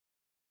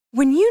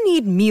When you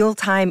need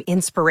mealtime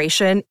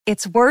inspiration,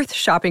 it's worth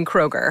shopping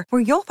Kroger,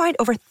 where you'll find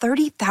over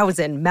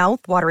 30,000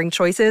 mouth-watering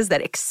choices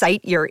that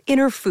excite your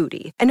inner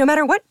foodie. And no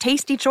matter what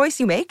tasty choice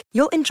you make,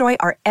 you'll enjoy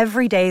our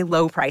everyday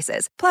low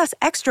prices, plus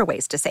extra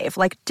ways to save,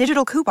 like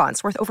digital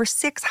coupons worth over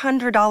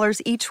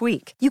 $600 each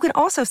week. You can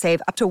also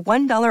save up to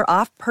 $1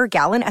 off per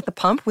gallon at the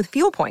pump with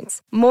fuel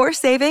points. More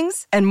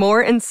savings and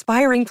more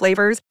inspiring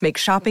flavors make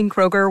shopping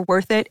Kroger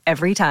worth it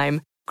every time.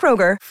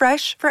 Kroger,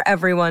 fresh for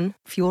everyone.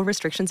 Fuel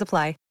restrictions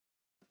apply.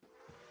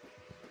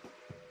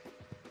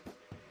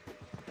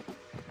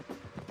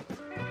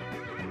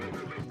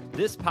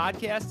 This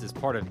podcast is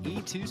part of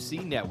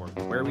E2C Network,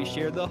 where we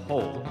share the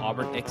whole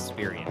Auburn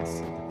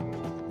experience.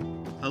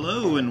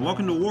 Hello and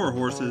welcome to War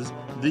Horses,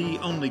 the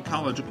only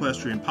college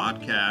equestrian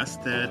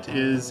podcast that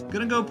is going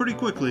to go pretty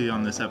quickly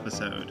on this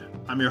episode.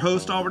 I'm your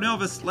host, Auburn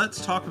Elvis.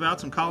 Let's talk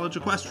about some college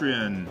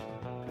equestrian.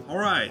 All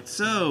right,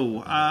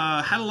 so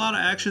had a lot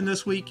of action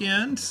this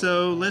weekend,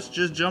 so let's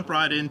just jump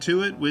right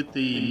into it with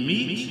the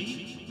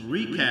meet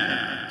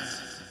recaps.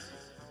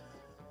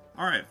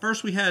 All right,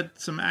 first we had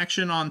some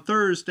action on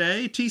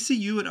Thursday,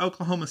 TCU at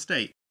Oklahoma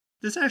State.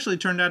 This actually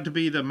turned out to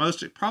be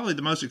probably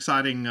the most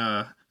exciting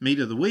meet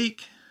of the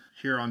week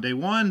here on day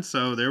one,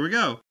 so there we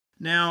go.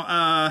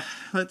 Now,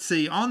 let's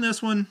see, on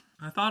this one,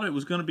 I thought it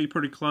was going to be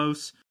pretty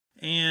close,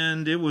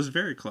 and it was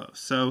very close.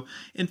 So,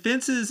 in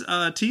fences,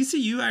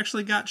 TCU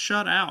actually got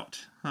shut out.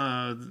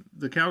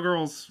 The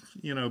Cowgirls,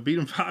 beat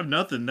them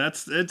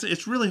 5-0.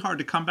 It's really hard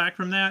to come back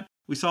from that.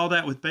 We saw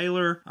that with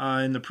Baylor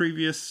in the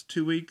previous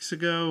 2 weeks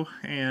ago,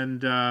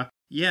 and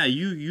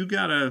you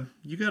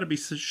gotta be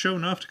show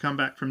enough to come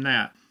back from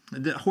that.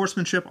 The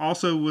horsemanship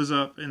also was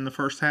up in the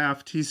first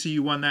half.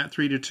 TCU won that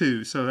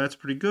 3-2, so that's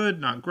pretty good,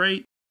 not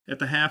great. At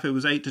the half, it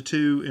was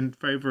 8-2 in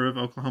favor of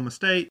Oklahoma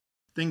State.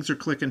 Things are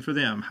clicking for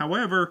them.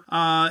 However,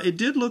 it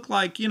did look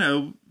like,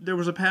 there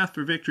was a path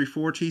for victory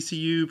for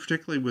TCU,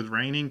 particularly with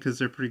raining, because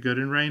they're pretty good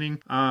in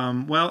raining.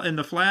 Well, in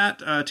the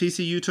flat,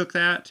 TCU took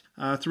that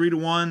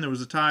 3-1. There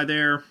was a tie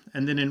there.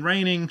 And then in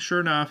raining,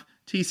 sure enough,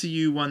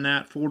 TCU won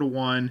that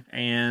 4-1.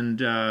 And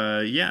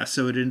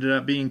so it ended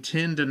up being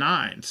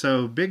 10-9.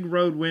 So big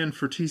road win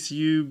for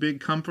TCU,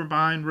 big come from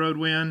behind road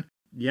win.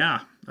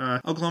 Yeah,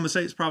 Oklahoma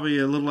State's probably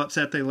a little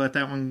upset they let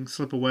that one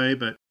slip away,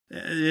 but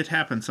it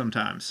happens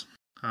sometimes.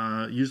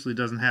 Usually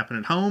doesn't happen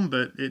at home,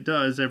 but it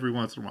does every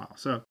once in a while.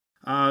 So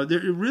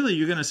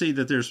you're going to see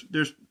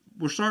that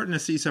we're starting to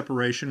see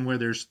separation where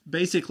there's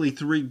basically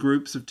three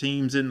groups of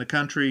teams in the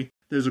country.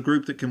 There's a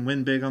group that can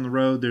win big on the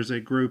road, there's a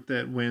group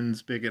that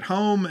wins big at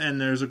home,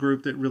 and there's a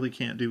group that really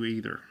can't do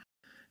either.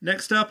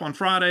 Next up on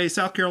Friday,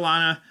 South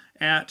Carolina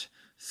at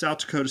South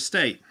Dakota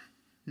State.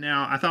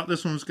 Now, I thought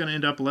this one was going to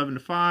end up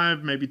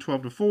 11-5, maybe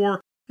 12-4.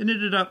 It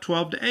ended up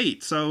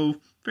 12-8, so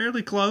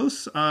fairly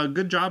close.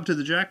 Good job to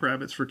the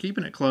Jackrabbits for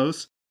keeping it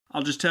close.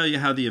 I'll just tell you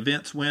how the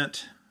events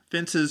went.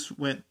 Fences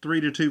went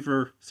 3-2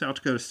 for South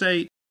Dakota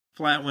State.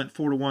 Flat went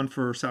 4-1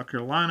 for South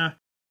Carolina.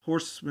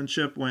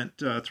 Horsemanship went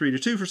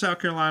 3-2 for South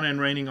Carolina, and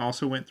reining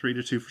also went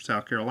 3-2 for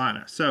South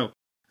Carolina. So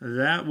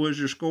that was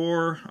your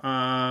score.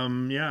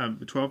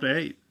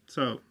 12-8.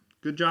 So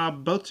good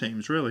job, both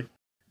teams, really.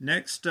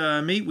 Next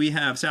meet, we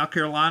have South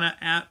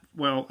Carolina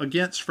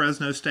against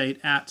Fresno State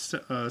at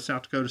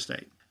South Dakota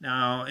State.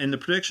 Now, in the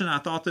prediction, I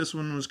thought this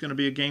one was going to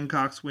be a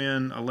Gamecocks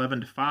win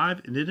 11-5.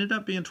 It ended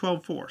up being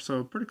 12-4,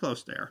 so pretty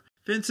close there.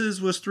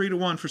 Fences was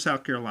 3-1 for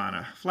South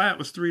Carolina. Flat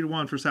was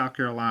 3-1 for South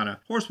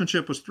Carolina.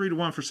 Horsemanship was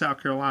 3-1 for South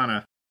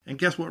Carolina. And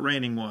guess what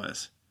reining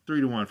was?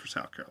 3-1 for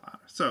South Carolina.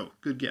 So,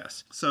 good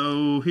guess.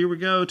 So, here we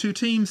go. Two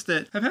teams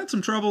that have had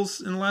some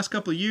troubles in the last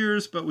couple of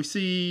years, but we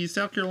see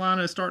South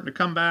Carolina is starting to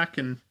come back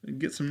and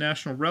get some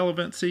national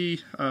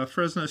relevancy.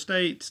 Fresno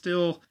State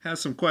still has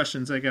some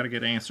questions they got to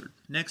get answered.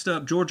 Next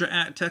up, Georgia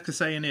at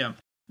Texas A&M. Now,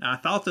 I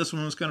thought this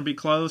one was going to be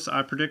close.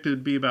 I predicted it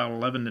would be about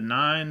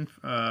 11-9,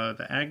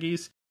 the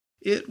Aggies.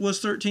 It was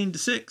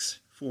 13-6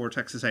 for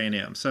Texas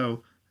A&M.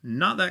 So,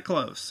 not that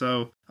close.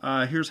 So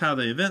here's how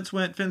the events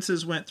went.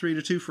 Fences went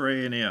 3-2 for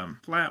A&M.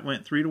 Flat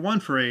went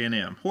 3-1 for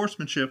A&M.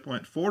 Horsemanship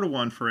went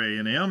 4-1 for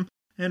A&M.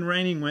 And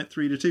reining went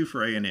 3-2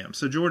 for A&M.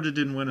 So Georgia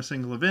didn't win a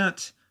single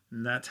event.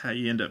 And that's how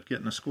you end up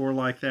getting a score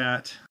like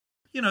that.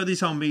 These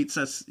home meets,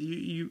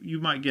 you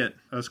might get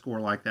a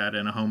score like that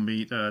in a home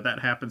meet. That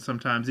happens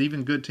sometimes.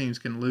 Even good teams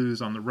can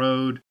lose on the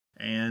road.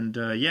 And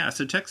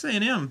so Texas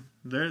A&M,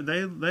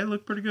 they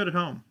look pretty good at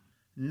home.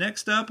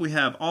 Next up, we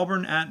have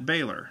Auburn at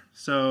Baylor.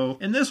 So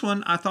in this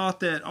one, I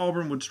thought that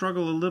Auburn would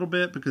struggle a little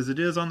bit because it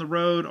is on the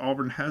road.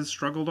 Auburn has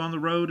struggled on the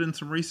road in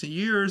some recent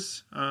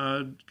years,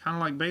 kind of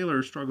like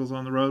Baylor struggles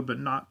on the road, but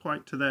not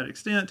quite to that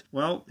extent.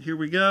 Well, here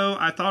we go.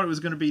 I thought it was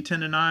going to be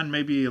 10-9,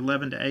 maybe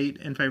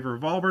 11-8 in favor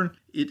of Auburn.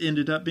 It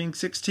ended up being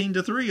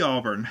 16-3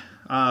 Auburn.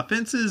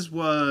 Fences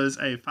was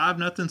a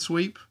 5-0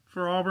 sweep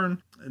for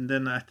Auburn. And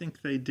then I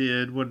think they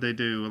did, what did they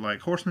do?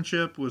 Like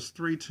horsemanship was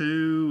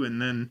 3-2,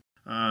 and then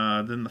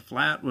the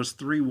flat was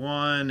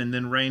 3-1, and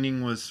then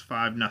reining was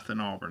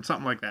 5-0 Auburn,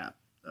 something like that.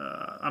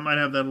 I might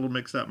have that a little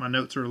mixed up. My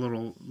notes are a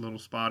little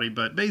spotty,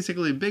 but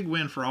basically big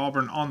win for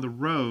Auburn on the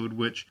road,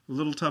 which a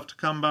little tough to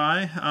come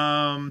by.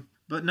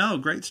 But no,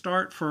 great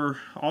start for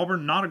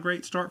Auburn. Not a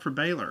great start for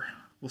Baylor.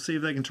 We'll see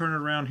if they can turn it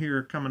around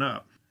here coming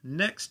up.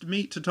 Next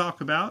meet to talk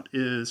about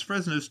is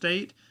Fresno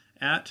State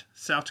at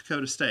South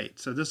Dakota State.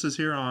 So this is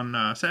here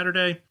on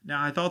Saturday.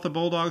 Now, I thought the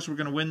Bulldogs were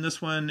going to win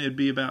this one. It'd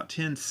be about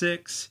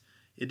 10-6.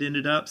 It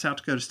ended up South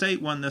Dakota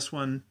State won this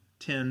one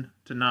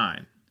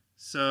 10-9.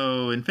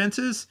 So in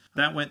fences,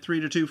 that went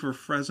 3-2 for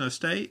Fresno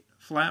State.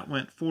 Flat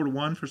went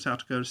 4-1 for South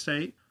Dakota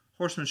State.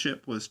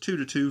 Horsemanship was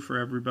 2-2 for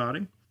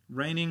everybody.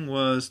 Reining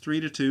was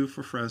 3-2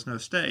 for Fresno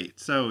State.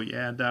 So you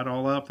add that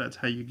all up, that's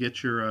how you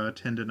get your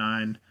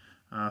 10-9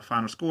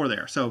 final score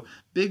there. So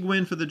big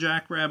win for the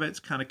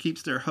Jackrabbits, kind of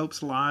keeps their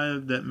hopes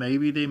alive that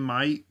maybe they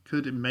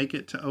could make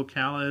it to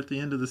Ocala at the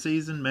end of the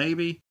season.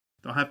 Maybe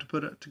they'll have to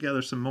put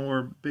together some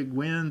more big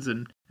wins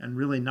and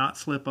really not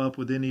slip up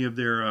with any of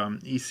their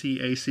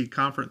ECAC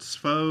conference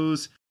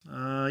foes.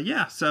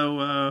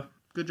 So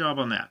good job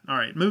on that. All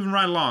right, moving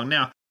right along.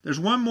 Now, there's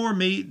one more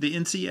meet. The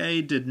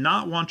NCEA did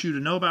not want you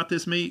to know about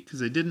this meet because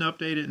they didn't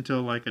update it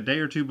until like a day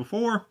or two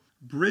before.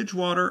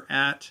 Bridgewater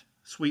at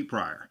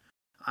Sweetbriar.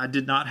 I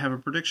did not have a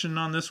prediction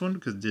on this one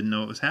because I didn't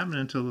know it was happening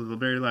until the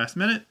very last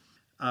minute.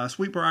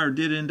 Sweetbriar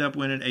did end up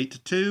winning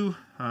 8-2.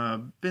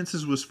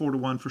 Fences was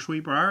 4-1 for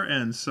Sweetbriar,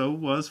 and so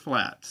was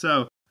Flat.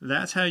 So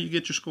that's how you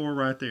get your score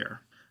right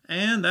there.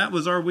 And that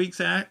was our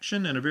week's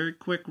action and a very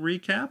quick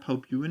recap.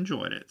 Hope you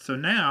enjoyed it. So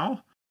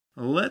now,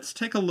 let's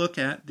take a look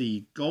at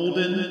the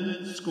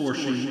Golden Score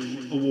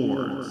Sheet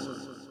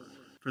Awards.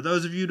 For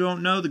those of you who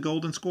don't know, the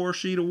Golden Score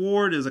Sheet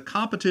Award is a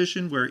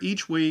competition where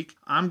each week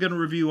I'm going to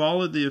review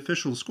all of the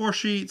official score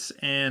sheets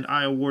and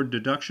I award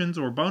deductions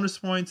or bonus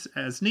points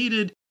as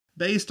needed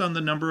based on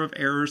the number of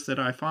errors that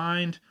I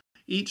find.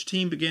 Each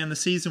team began the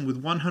season with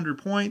 100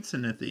 points,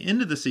 and at the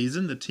end of the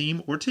season, the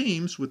team or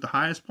teams with the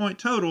highest point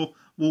total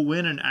will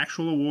win an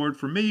actual award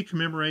from me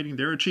commemorating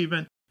their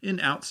achievement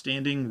in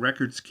outstanding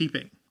records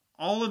keeping.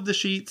 All of the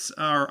sheets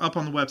are up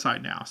on the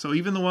website now. So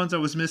even the ones I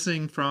was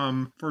missing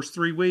from first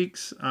 3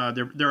 weeks,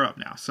 they're up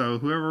now. So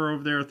whoever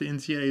over there at the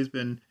NCEA has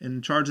been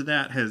in charge of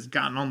that has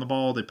gotten on the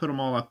ball. They put them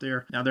all up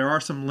there. Now there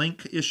are some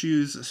link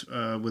issues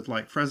with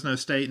like Fresno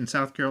State and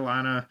South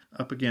Carolina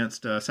up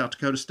against South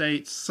Dakota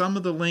State. Some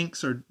of the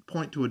links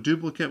point to a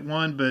duplicate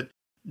one, but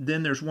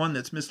then there's one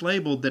that's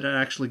mislabeled that it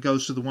actually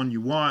goes to the one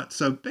you want.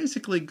 So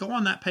basically go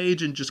on that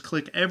page and just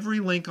click every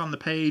link on the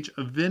page.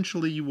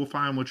 Eventually you will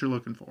find what you're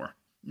looking for.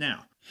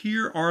 Now,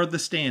 here are the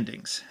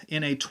standings.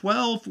 In a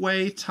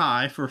 12-way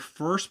tie for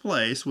first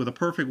place with a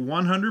perfect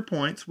 100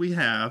 points, we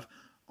have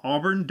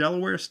Auburn,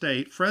 Delaware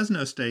State,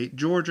 Fresno State,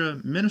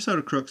 Georgia,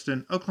 Minnesota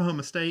Crookston,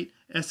 Oklahoma State,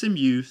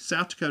 SMU,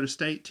 South Dakota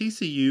State,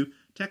 TCU,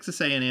 Texas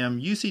A&M,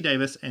 UC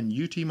Davis, and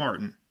UT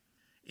Martin.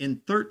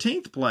 In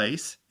 13th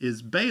place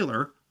is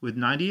Baylor with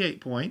 98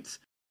 points,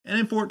 and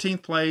in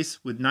 14th place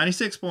with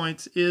 96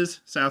 points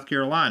is South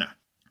Carolina.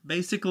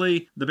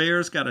 Basically, the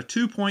Bears got a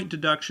 2-point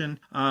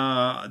deduction.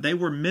 They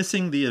were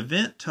missing the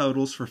event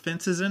totals for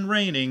fences and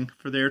reining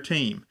for their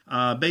team.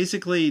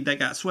 Basically, they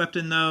got swept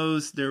in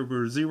those. There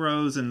were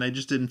zeros, and they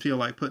just didn't feel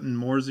like putting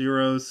more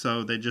zeros,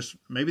 so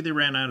maybe they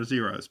ran out of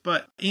zeros.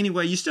 But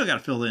anyway, you still got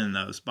to fill in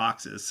those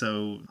boxes.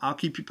 So I'll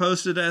keep you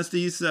posted as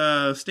these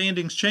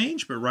standings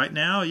change. But right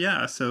now,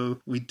 so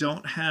we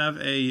don't have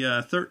a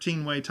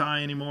 13-way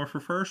tie anymore for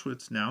first.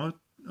 It's now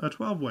a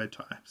 12-way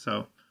tie.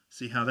 So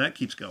see how that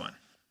keeps going.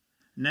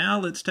 Now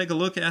let's take a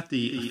look at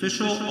the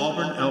official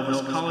Auburn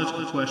Elvis College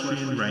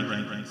Equestrian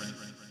rankings.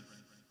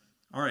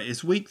 All right,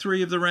 it's week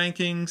 3 of the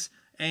rankings,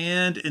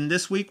 and in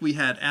this week we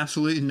had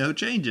absolutely no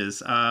changes.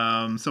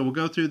 So we'll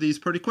go through these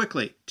pretty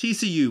quickly.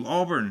 TCU,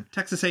 Auburn,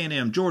 Texas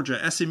A&M,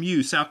 Georgia,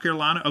 SMU, South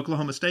Carolina,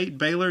 Oklahoma State,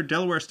 Baylor,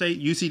 Delaware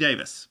State, UC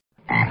Davis.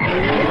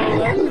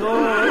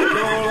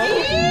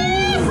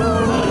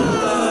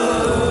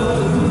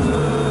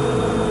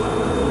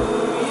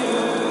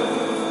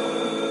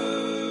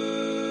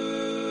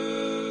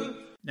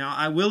 Now,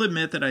 I will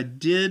admit that I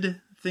did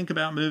think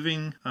about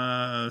moving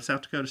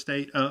South Dakota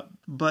State up,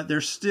 but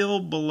they're still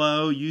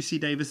below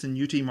UC Davis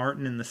and UT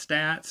Martin in the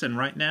stats, and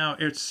right now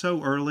it's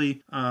so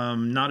early.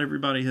 Not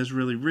everybody has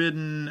really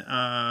ridden.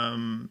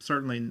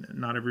 Certainly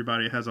not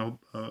everybody has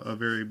a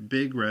very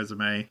big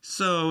resume.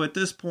 So at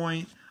this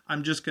point,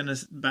 I'm just going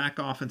to back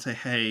off and say,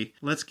 hey,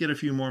 let's get a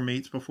few more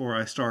meets before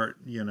I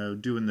start,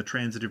 doing the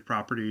transitive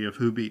property of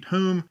who beat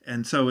whom.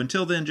 And so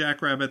until then,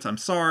 Jackrabbits, I'm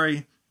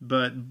sorry.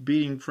 But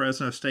beating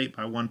Fresno State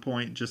by 1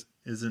 point just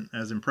isn't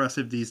as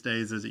impressive these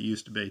days as it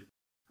used to be.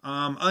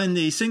 In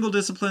the single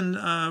discipline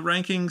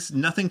rankings,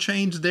 nothing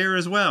changed there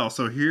as well.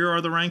 So here are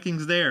the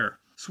rankings there.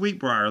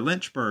 Sweetbriar,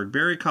 Lynchburg,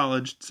 Berry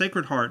College,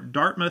 Sacred Heart,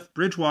 Dartmouth,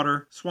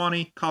 Bridgewater,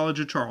 Swanee, College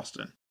of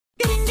Charleston.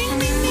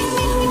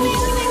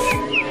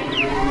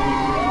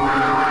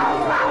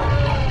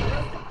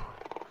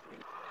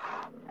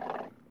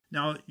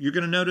 Now, you're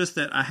going to notice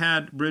that I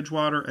had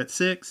Bridgewater at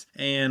 6,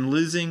 and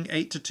losing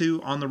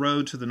 8-2 on the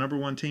road to the number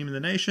 1 team in the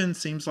nation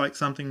seems like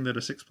something that a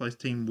 6th place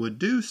team would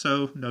do,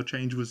 so no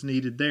change was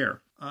needed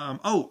there.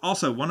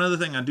 Also, one other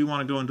thing I do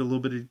want to go into a little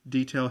bit of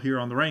detail here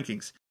on the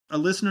rankings. A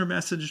listener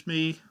messaged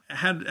me,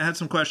 had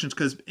some questions,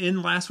 because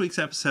in last week's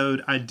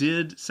episode, I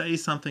did say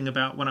something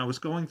about when I was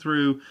going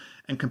through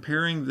and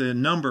comparing the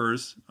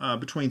numbers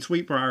between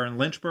Sweetbriar and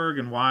Lynchburg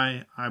and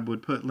why I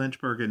would put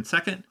Lynchburg in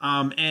second.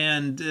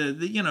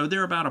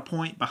 They're about a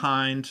point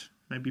behind,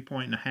 maybe a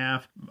point and a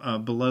half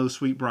below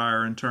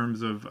Sweetbriar in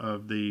terms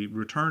of the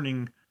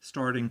returning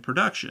starting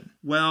production.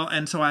 Well,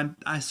 and so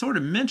I sort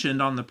of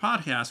mentioned on the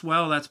podcast,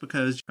 well, that's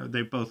because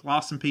they both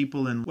lost some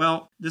people. And,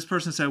 well, this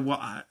person said, well,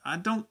 I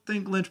don't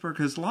think Lynchburg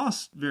has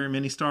lost very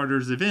many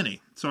starters, if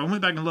any. So I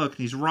went back and looked,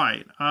 and he's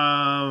right.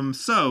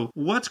 So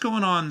what's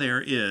going on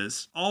there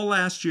is, all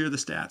last year, the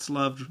stats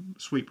loved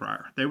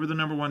Sweetbriar. They were the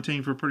number 1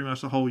 team for pretty much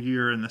the whole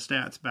year, and the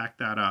stats backed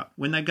that up.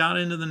 When they got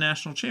into the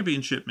national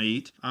championship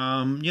meet,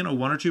 1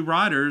 or 2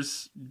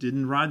 riders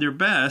didn't ride their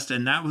best,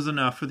 and that was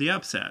enough for the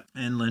upset.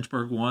 And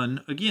Lynchburg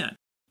won again.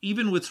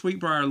 Even with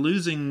Sweetbriar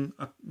losing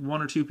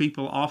 1 or 2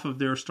 people off of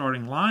their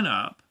starting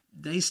lineup,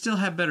 they still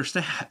have better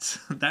stats.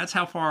 That's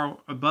how far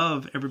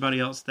above everybody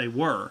else they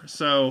were.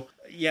 So,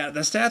 yeah, the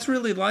stats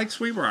really like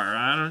Sweetbriar.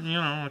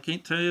 I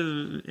can't tell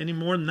you any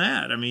more than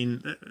that. I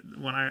mean,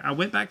 when I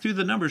went back through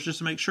the numbers just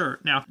to make sure.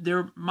 Now,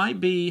 there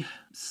might be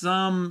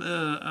some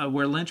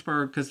where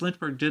Lynchburg, because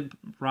Lynchburg did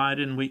ride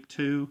in week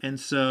 2. And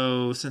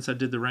so, since I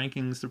did the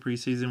rankings, the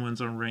preseason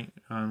ones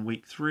on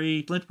week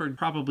 3, Lynchburg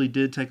probably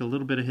did take a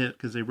little bit of hit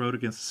because they rode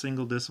against a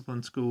single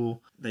discipline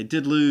school. They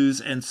did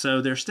lose, and so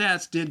their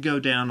stats did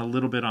go down a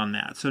little bit on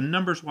that. So,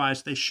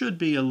 numbers-wise, they should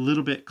be a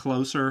little bit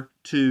closer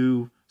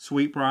to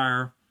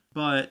Sweetbriar,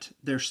 but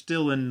they're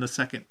still in the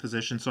second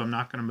position, so I'm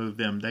not going to move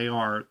them. They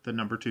are the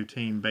number 2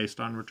 team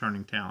based on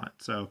returning talent.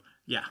 So,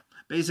 yeah,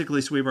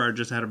 basically Sweetbriar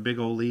just had a big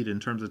old lead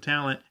in terms of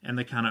talent, and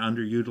they kind of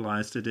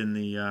underutilized it in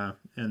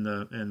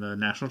the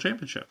national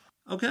championship.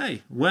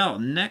 Okay, well,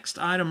 next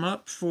item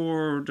up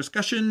for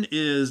discussion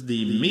is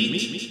the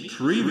meet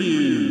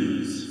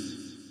previews.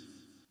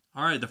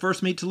 All right, the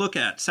first meet to look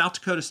at, South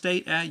Dakota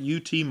State at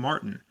UT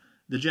Martin.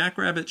 The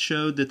Jackrabbits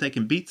showed that they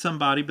can beat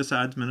somebody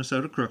besides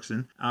Minnesota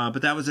Crookston,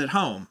 but that was at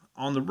home.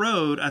 On the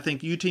road, I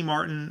think UT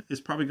Martin is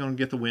probably going to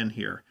get the win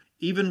here.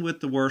 Even with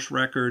the worst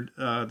record,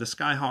 the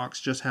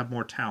Skyhawks just have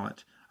more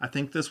talent. I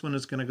think this one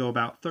is going to go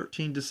about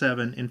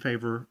 13-7 in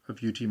favor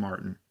of UT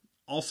Martin.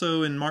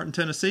 Also in Martin,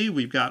 Tennessee,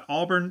 we've got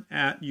Auburn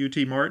at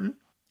UT Martin.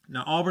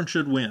 Now, Auburn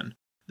should win.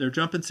 Their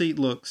jumping seat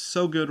looks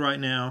so good right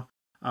now.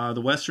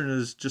 The Western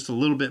is just a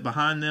little bit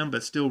behind them,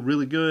 but still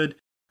really good.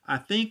 I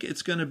think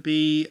it's going to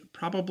be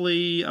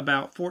probably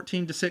about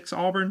 14-6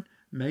 Auburn,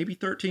 maybe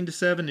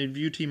 13-7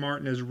 if UT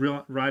Martin is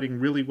riding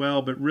really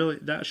well, but really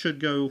that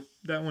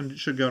one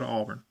should go to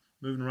Auburn.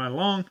 Moving right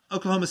along,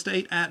 Oklahoma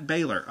State at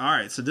Baylor. All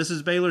right, so this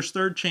is Baylor's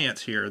third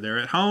chance here. They're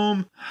at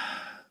home.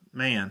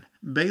 Man,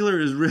 Baylor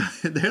is really,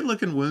 they're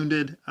looking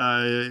wounded.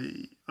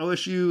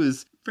 OSU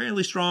is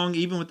fairly strong,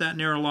 even with that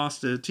narrow loss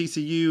to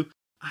TCU.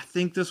 I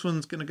think this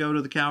one's going to go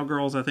to the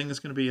Cowgirls. I think it's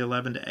going to be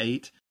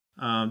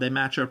 11-8. They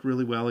match up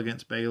really well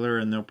against Baylor,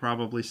 and they'll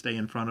probably stay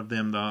in front of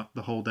them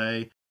the whole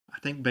day. I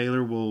think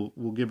Baylor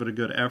will give it a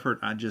good effort.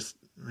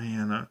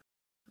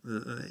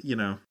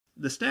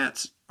 The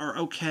stats are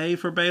okay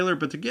for Baylor,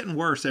 but they're getting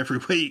worse every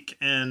week,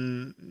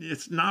 and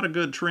it's not a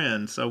good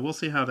trend, so we'll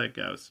see how that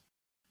goes.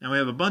 Now we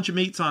have a bunch of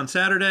meets on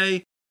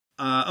Saturday.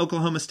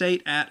 Oklahoma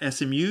State at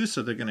SMU,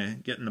 so they're going to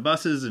get in the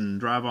buses and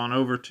drive on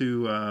over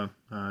to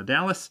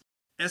Dallas.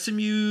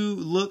 SMU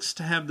looks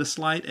to have the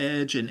slight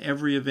edge in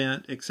every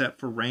event except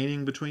for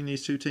reining between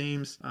these two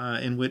teams,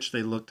 in which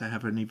they look to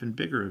have an even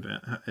bigger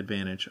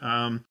advantage.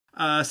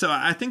 So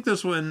I think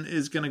this one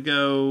is going to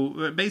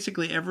go,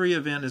 basically every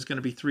event is going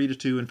to be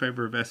 3-2 in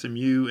favor of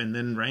SMU, and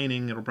then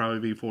reining, it'll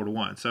probably be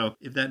 4-1. So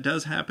if that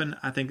does happen,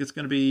 I think it's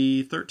going to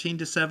be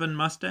 13-7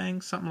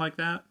 Mustangs, something like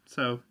that.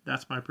 So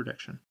that's my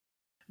prediction.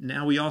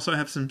 Now we also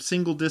have some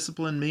single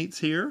discipline meets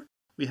here.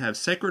 We have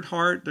Sacred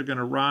Heart. They're going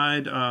to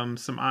ride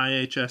some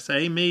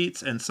IHSA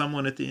meets, and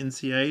someone at the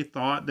NCEA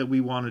thought that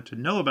we wanted to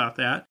know about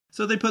that.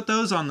 So they put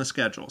those on the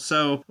schedule.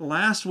 So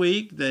last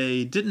week,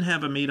 they didn't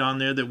have a meet on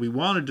there that we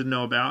wanted to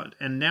know about,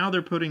 and now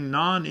they're putting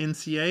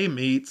non-NCEA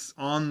meets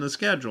on the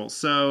schedule.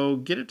 So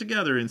get it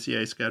together,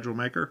 NCEA schedule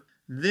maker.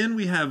 Then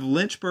we have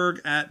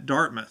Lynchburg at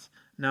Dartmouth.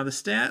 Now the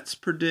stats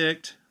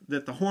predict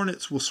that the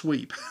Hornets will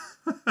sweep.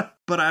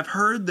 But I've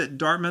heard that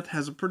Dartmouth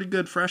has a pretty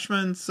good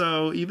freshman,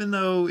 so even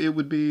though it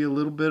would be a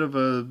little bit of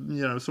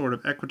a, sort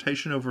of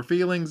equitation over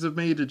feelings of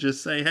me to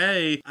just say,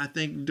 hey, I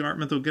think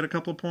Dartmouth will get a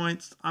couple of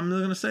points, I'm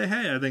going to say,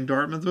 hey, I think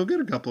Dartmouth will get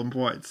a couple of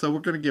points. So we're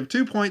going to give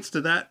 2 points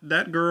to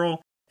that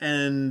girl,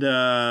 and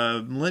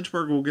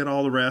Lynchburg will get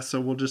all the rest, so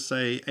we'll just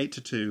say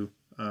 8-2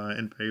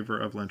 in favor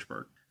of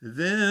Lynchburg.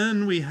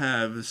 Then we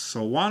have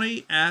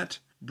Sewanee at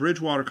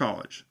Bridgewater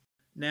College.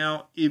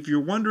 Now, if you're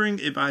wondering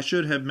if I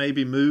should have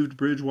maybe moved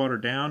Bridgewater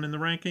down in the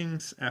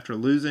rankings after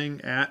losing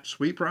at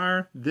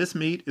Sweetbriar, this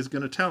meet is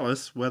going to tell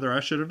us whether I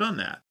should have done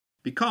that.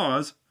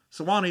 because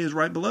Sewanee is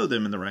right below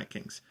them in the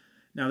rankings.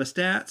 Now, the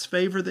stats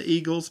favor the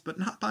Eagles, but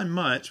not by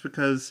much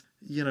because,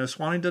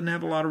 Sewanee doesn't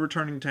have a lot of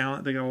returning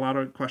talent. They got a lot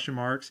of question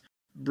marks.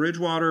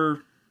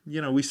 Bridgewater,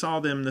 we saw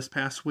them this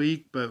past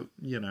week, but,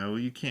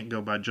 you can't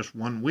go by just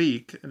 1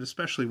 week, and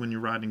especially when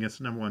you're riding against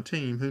the number one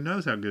team. Who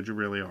knows how good you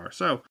really are?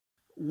 So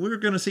we're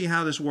going to see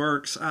how this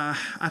works.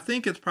 I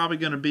think it's probably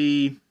going to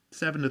be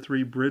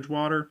 7-3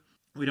 Bridgewater.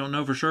 We don't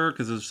know for sure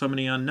because there's so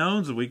many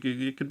unknowns.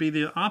 It could be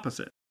the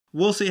opposite.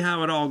 We'll see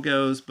how it all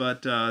goes,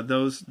 but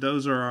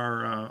those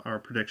are our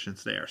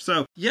predictions there.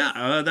 So,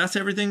 that's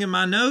everything in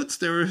my notes.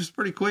 There was a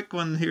pretty quick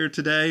one here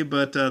today,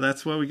 but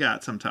that's what we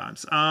got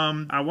sometimes.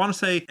 I want to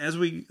say, as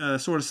we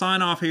sort of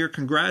sign off here,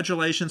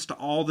 congratulations to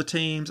all the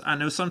teams. I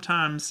know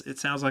sometimes it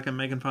sounds like I'm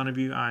making fun of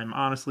you. I'm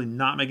honestly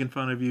not making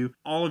fun of you.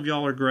 All of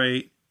y'all are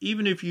great.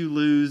 Even if you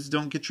lose,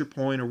 don't get your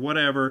point or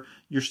whatever,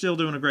 you're still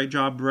doing a great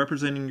job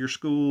representing your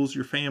schools,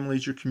 your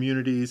families, your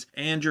communities,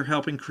 and you're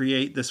helping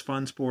create this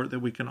fun sport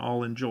that we can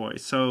all enjoy.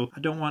 So I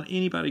don't want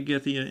anybody to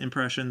get the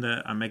impression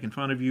that I'm making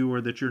fun of you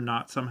or that you're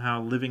not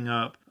somehow living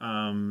up,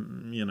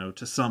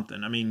 to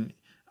something. I mean,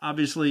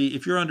 obviously,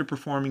 if you're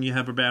underperforming, you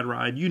have a bad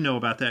ride, you know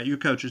about that. Your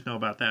coaches know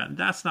about that. And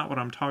that's not what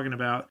I'm talking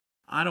about.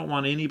 I don't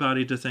want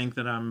anybody to think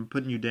that I'm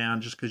putting you down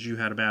just because you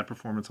had a bad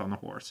performance on the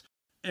horse.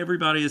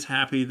 Everybody is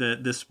happy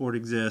that this sport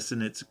exists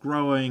and it's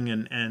growing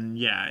and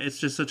it's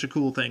just such a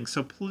cool thing.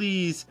 So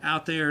please,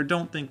 out there,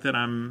 don't think that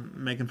I'm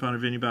making fun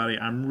of anybody.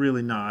 I'm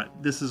really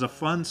not. This is a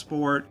fun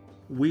sport.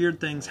 Weird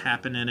things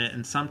happen in it,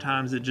 and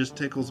sometimes it just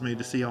tickles me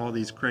to see all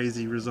these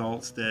crazy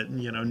results that,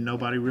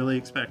 nobody really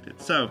expected.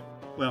 So,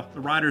 well,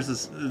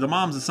 the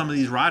moms of some of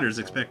these riders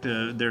expect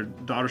their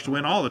daughters to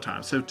win all the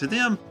time. So to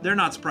them, they're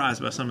not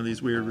surprised by some of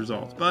these weird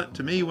results. But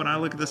to me, when I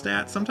look at the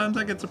stats, sometimes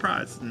I get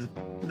surprised. And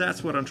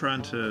that's what I'm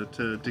trying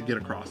to get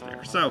across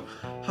there. So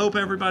hope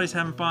everybody's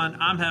having fun.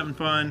 I'm having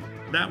fun.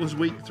 That was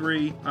week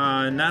 3.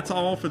 And that's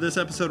all for this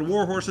episode of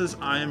War Horses.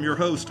 I am your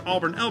host,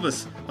 Auburn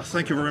Elvis.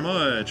 Thank you very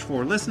much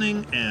for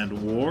listening, and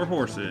War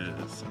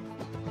Horses.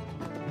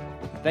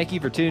 Thank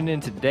you for tuning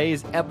in to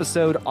today's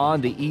episode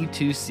on the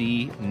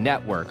E2C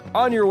Network.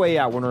 On your way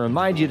out, I want to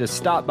remind you to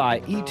stop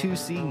by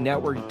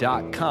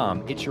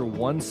e2cnetwork.com. It's your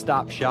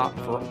one-stop shop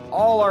for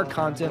all our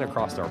content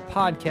across our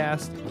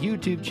podcast,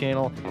 YouTube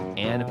channel,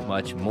 and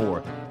much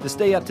more. To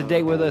stay up to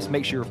date with us,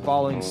 make sure you're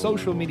following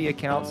social media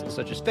accounts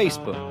such as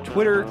Facebook,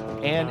 Twitter,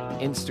 and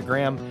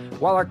Instagram.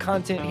 While our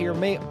content here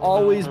may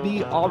always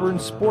be Auburn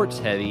sports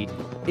heavy,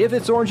 if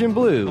it's orange and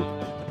blue,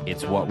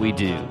 it's what we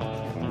do.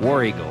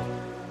 War Eagle.